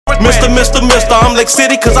Mister, I'm Lake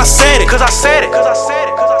City cause I said it.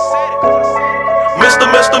 Mister,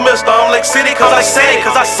 I'm Lake City cause I said it.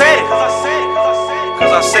 Cause I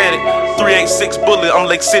said it. 386 Bullet, I'm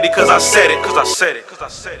Lake City cause I said it.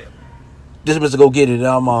 This is Mr. Go Get It.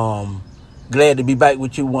 I'm glad to be back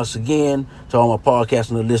with you once again to all my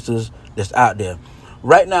podcasting listeners that's out there.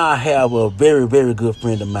 Right now I have a very, very good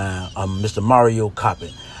friend of mine, Mr. Mario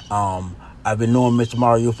Coppin. I've been knowing Mr.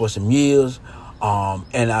 Mario for some years,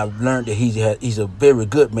 and I've learned that he's a very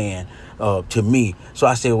good man to me. So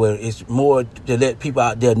I said, well, it's more to let people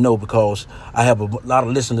out there know, because I have a lot of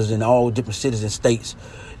listeners in all different cities and states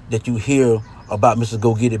that you hear about Mr.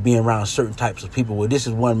 Go Get It being around certain types of people. Well, this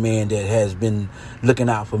is one man that has been looking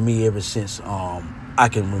out for me ever since I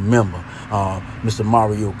can remember, Mr.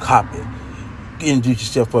 Mario Coppin. Introduce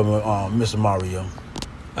yourself for me, Mr. Mario.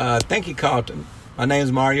 Thank you, Carlton. My name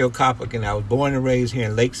is Mario Coppin, and I was born and raised here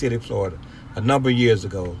in Lake City, Florida, a number of years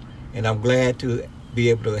ago. And I'm glad to be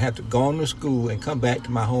able to have to go on to school and come back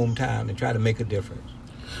to my hometown and try to make a difference.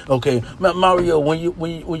 Okay, Mario, when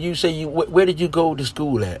you say where did you go to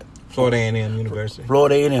school at? Florida A&M University.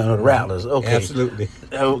 Florida A&M, the Rattlers. Okay, absolutely.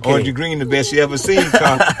 Okay. Orange and green, the best you ever seen,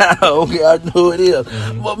 Carlton. Okay, I know it is.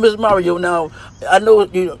 Mm-hmm. Well, Mr. Mario, now I know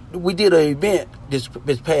we did an event this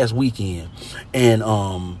past weekend, and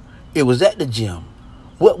it was at the gym.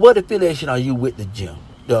 What affiliation are you with the gym?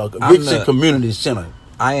 The Richardson Community Center.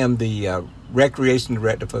 I am the recreation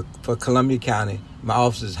director for Columbia County. My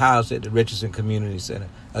office is housed at the Richardson Community Center.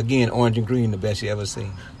 Again, orange and green, the best you ever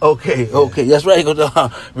seen. Okay, that's right.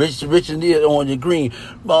 Richardson is orange and green.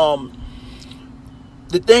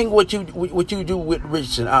 The thing what you do with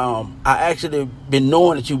Richardson, I actually been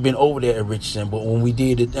knowing that you've been over there at Richardson, but when we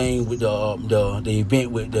did the thing with the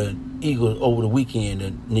event with the Eagles over the weekend,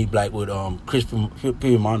 the knee black with Chris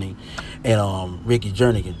Piemonte and Ricky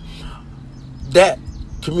Jernigan, that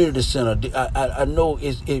community center, I know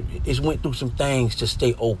it's went through some things to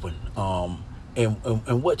stay open.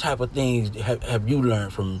 And what type of things have you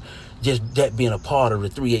learned from just that being a part of the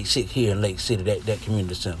 386 here in Lake City, that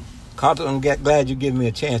community center? Carlton, I'm glad you gave me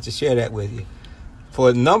a chance to share that with you. For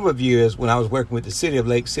a number of years, when I was working with the city of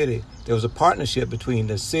Lake City, there was a partnership between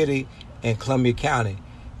the city and Columbia County,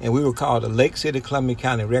 and we were called the Lake City Columbia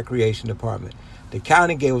County Recreation Department. The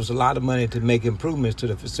county gave us a lot of money to make improvements to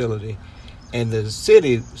the facility, and the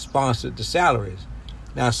city sponsored the salaries.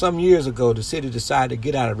 Now, some years ago, the city decided to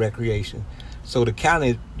get out of recreation. So the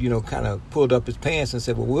county, kind of pulled up its pants and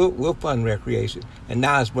said, well, we'll fund recreation. And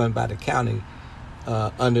now it's run by the county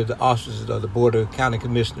under the auspices of the Board of County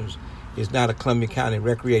Commissioners. It's not a Columbia County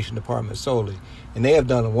Recreation Department solely. And they have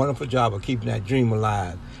done a wonderful job of keeping that dream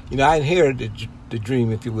alive. I inherited the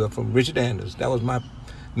dream, if you will, from Richard Anders. That was my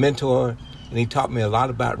mentor, and he taught me a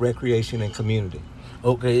lot about recreation and community.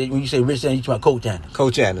 Okay, when you say Richard Anders, you talk about Coach Anders.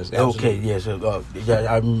 Coach Anders, absolutely. Okay, yes,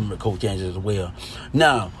 I remember Coach Anders as well.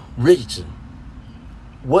 Now, Richardson,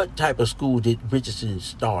 what type of school did Richardson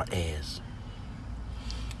start as?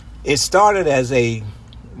 It started as a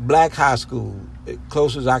black high school,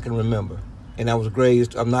 close as I can remember. And I was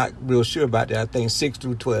graded, I'm not real sure about that, I think 6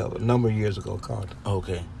 through 12, a number of years ago, Carlton.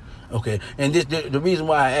 Okay. And the reason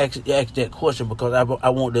why I asked that question, because I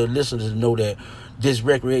want the listeners to know that this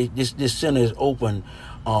center is open,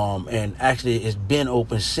 and actually it's been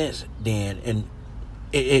open since then, and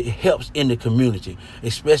it helps in the community,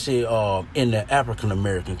 especially in the African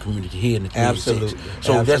American community here in the community. Absolutely.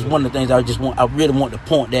 So that's one of the things I really want to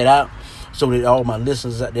point that out, so that all my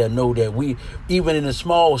listeners out there know that we, even in the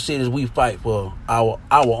small cities, we fight for our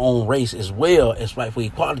own race as well as fight for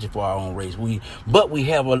equality for our own race. But we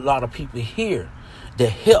have a lot of people here that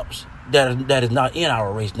helps. That is not in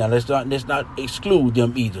our race. Now let's not exclude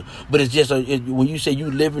them either. But it's just when you say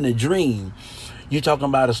you live in a dream, you're talking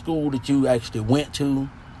about a school that you actually went from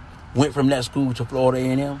that school to Florida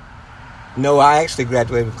A&M? No, I actually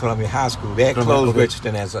graduated from Columbia High School. They had closed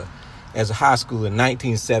Richardson as a high school in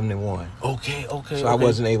 1971. Okay. So I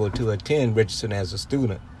wasn't able to attend Richardson as a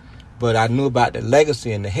student. But I knew about the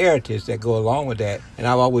legacy and the heritage that go along with that, and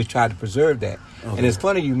I've always tried to preserve that. Okay. And it's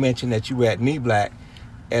funny you mentioned that you were at Knee Black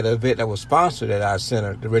at an event that was sponsored at our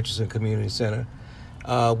center, the Richardson Community Center.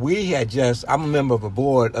 I'm a member of a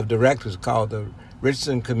board of directors called the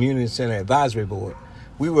Richardson Community Center Advisory Board.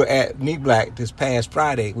 We were at Knee Black this past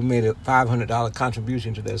Friday. We made a $500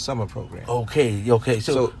 contribution to their summer program. Okay.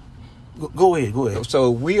 So go ahead. So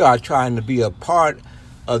we are trying to be a part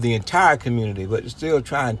of the entire community, but still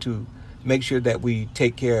trying to make sure that we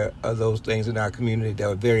take care of those things in our community that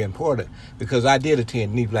are very important. Because I did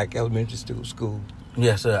attend Knee Black Elementary School.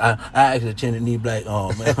 Yes, sir. I actually attended Knee Black.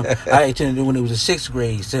 I attended it when it was a 6th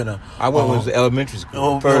grade center. I went when it was elementary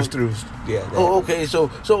school, first through. Yeah. Okay. So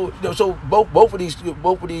both of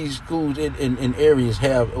these schools in areas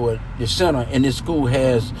have, or the center and this school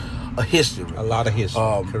has a history. A lot of history.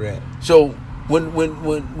 Correct. So when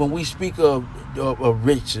we speak of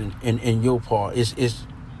Richardson in your part, it's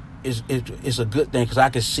a good thing because I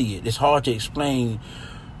can see it. It's hard to explain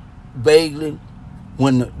vaguely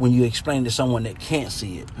when you explain to someone that can't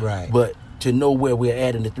see it. Right. But to know where we're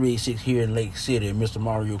at in the 386 here in Lake City, and Mr.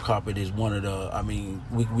 Mario Coppett is one of the. I mean,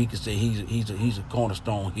 we could say he's a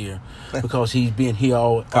cornerstone here because he's been here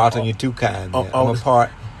all. Carlton, you're too kind. I'm a part.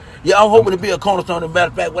 Yeah, I'm hoping to be a cornerstone. As a matter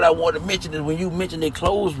of fact, what I wanted to mention is when you mentioned they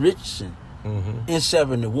closed Richardson in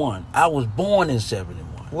 71. I was born in 71.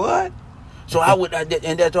 What? So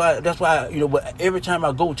and that's why But every time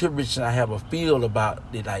I go to Richardson, I have a feel about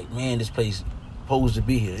it. Like, man, this place supposed to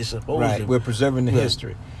be here. It's supposed right. to. We're preserving the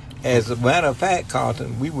history. As a matter of fact,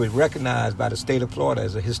 Carlton, we were recognized by the state of Florida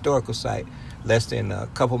as a historical site less than a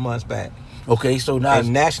couple months back. Okay, so now a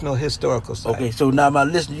national historical site. Okay, so now my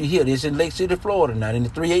listeners, you hear this in Lake City, Florida. Now in the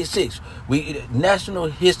 386, we National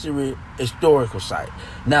History Historical Site.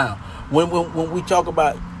 Now, when we talk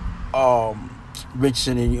about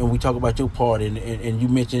Richardson and we talk about your part, and you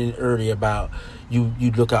mentioned earlier about you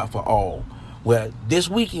look out for all. Well, this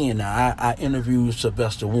weekend now I interviewed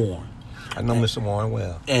Sylvester Warren. I know Mr. Warren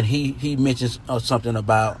well, and he mentions something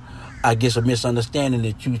about, I guess, a misunderstanding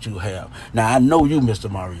that you two have. Now I know you, Mr.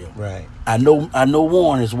 Mario. Right. I know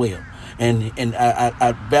Warren as well, and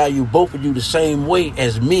I value both of you the same way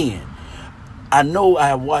as men. I know I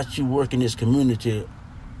have watched you work in this community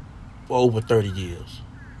for over 30 years.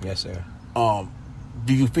 Yes, sir.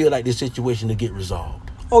 Do you feel like this situation will get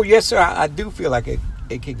resolved? Oh, yes, sir. I do feel like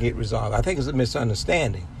it can get resolved. I think it's a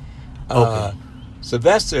misunderstanding. Okay.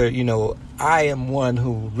 Sylvester, I am one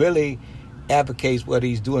who really advocates what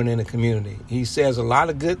he's doing in the community. He says a lot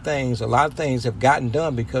of good things. A lot of things have gotten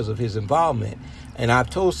done because of his involvement. And I've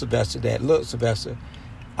told Sylvester that, look, Sylvester,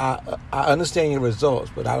 I understand your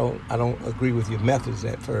results, but I don't agree with your methods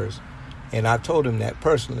at first. And I told him that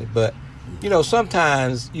personally. But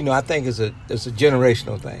sometimes I think it's a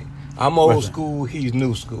generational thing. I'm old school, he's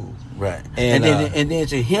new school. Right. And then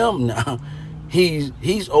to him now,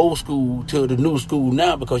 he's old school to the new school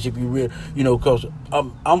now, because if you read, because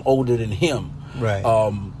I'm older than him. Right.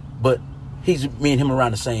 But me and him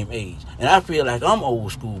around the same age, and I feel like I'm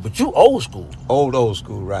old school, but you old school. Old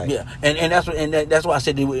school, right? Yeah, and that's why I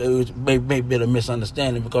said it was maybe a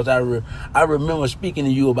misunderstanding, because I remember speaking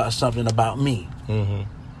to you about something about me.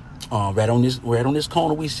 Mm-hmm. Right on this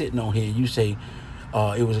corner we sitting on here, you say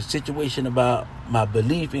it was a situation about my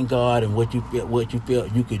belief in God and what you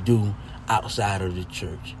felt you could do outside of the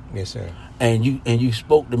church. Yes, sir. And you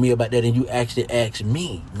spoke to me about that, and you actually asked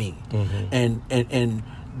me, mm-hmm. and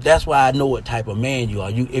that's why I know what type of man you are.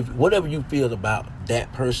 If whatever you feel about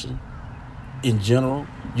that person in general,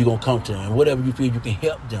 you're gonna come to them, and whatever you feel you can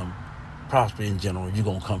help them prosper in general, you're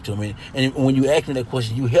gonna come to them. And when you ask me that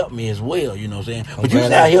question, you help me as well. You know what I'm saying? But you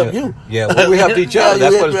say I help you. Yeah, well, we help each other.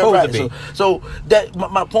 That's what it's supposed to be. So that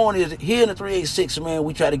my point is, here in the 386, man,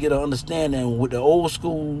 we try to get an understanding with the old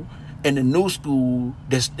school and the new school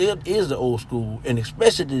that still is the old school, and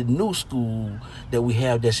especially the new school that we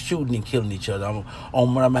have that's shooting and killing each other.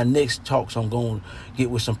 On one of my next talks, I'm going to get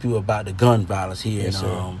with some people about the gun violence here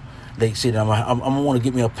in Lake City. I'm going to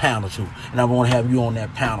get me a panel too, and I'm going to have you on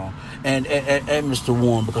that panel, and Mr.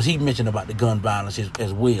 Warren, because he mentioned about the gun violence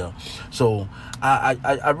as well. So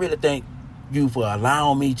I really thank you for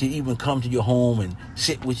allowing me to even come to your home and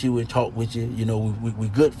sit with you and talk with you. We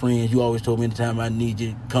good friends. You always told me anytime I need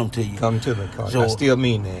you, come to you. Come to me, Carl. So, I still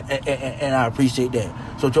mean that. And I appreciate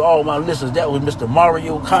that. So to all my listeners, that was Mr.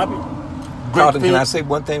 Mario Coppett. Carlton, can I say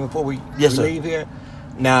one thing before we leave here?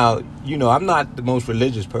 Now, I'm not the most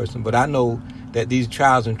religious person, but I know that these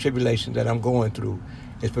trials and tribulations that I'm going through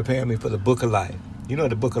is preparing me for the book of life. You know what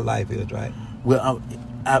the book of life is, right? Well,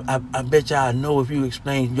 I bet you I know if you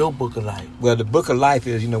explain your book of life. Well, the book of life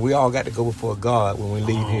is, we all got to go before God when we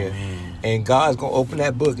leave here. Man. And God's going to open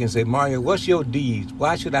that book and say, Mario, what's your deeds?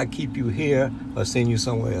 Why should I keep you here or send you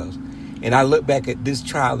somewhere else? And I look back at this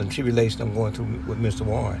trial and tribulation I'm going through with Mr.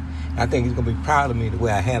 Warren. I think he's going to be proud of me the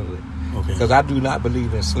way I handle it. Okay. Because I do not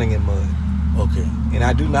believe in slinging mud. Okay. And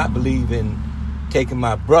I do not believe in taking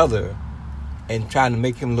my brother and trying to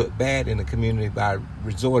make him look bad in the community by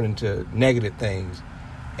resorting to negative things.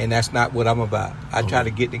 And that's not what I'm about. I try to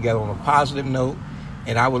get together on a positive note,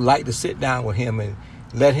 and I would like to sit down with him and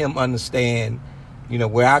let him understand,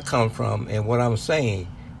 where I come from and what I'm saying,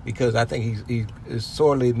 because I think he is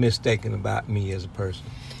sorely mistaken about me as a person.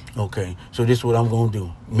 Okay, so this is what I'm gonna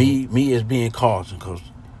do. Me as being Carlton,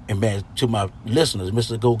 and man, to my listeners,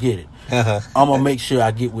 Mr. Go Get It. I'm gonna make sure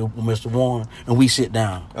I get with Mr. Warren and we sit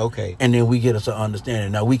down. Okay. And then we get us an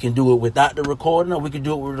understanding. Now we can do it without the recording, or we can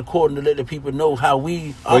do it with recording to let the people know how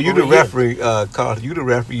we. Well, you the referee, Carlton. You the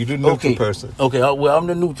referee. You the neutral person. Okay. Well, I'm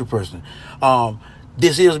the neutral person.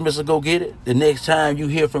 This is Mr. Go Get It. The next time you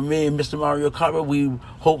hear from me and Mr. Mario Carpenter, we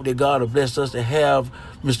hope that God will bless us to have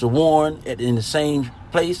Mr. Warren in the same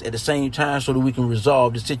place at the same time, so that we can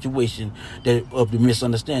resolve the situation of the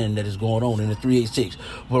misunderstanding that is going on in the 386.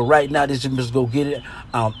 But right now, this is Mr. Go Get It.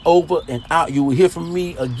 I'm over and out. You will hear from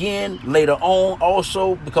me again later on,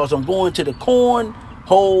 also because I'm going to the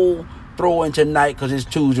cornhole throwing tonight because it's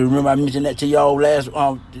Tuesday. Remember, I mentioned that to y'all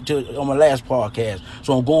on my last podcast.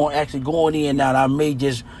 So I'm going in now. And I may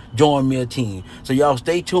just join me a team. So y'all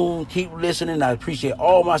stay tuned, keep listening. I appreciate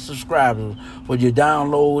all my subscribers for your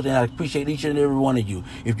downloads, and I appreciate each and every one of you.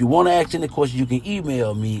 If you want to ask any questions, you can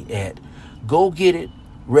email me at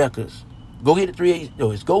GoGetItRecords.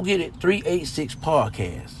 It's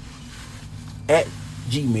GoGetIt386podcast at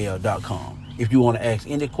gmail.com. If you want to ask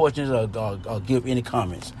any questions or give any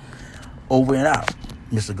comments. Over and out,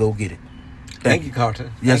 Mr. Go Get It. Thank you,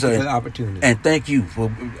 Carlton. Yes, thank sir. you for the opportunity. And thank you for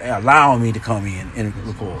allowing me to come in and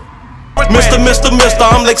record. Mr.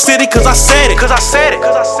 I'm Lake City cause I said it. Mr.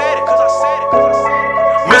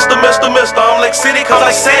 I'm Lake City cause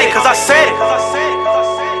I said it. Cause I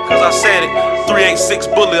said it. 386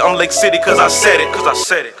 Bullet, I'm Lake City cause I said it.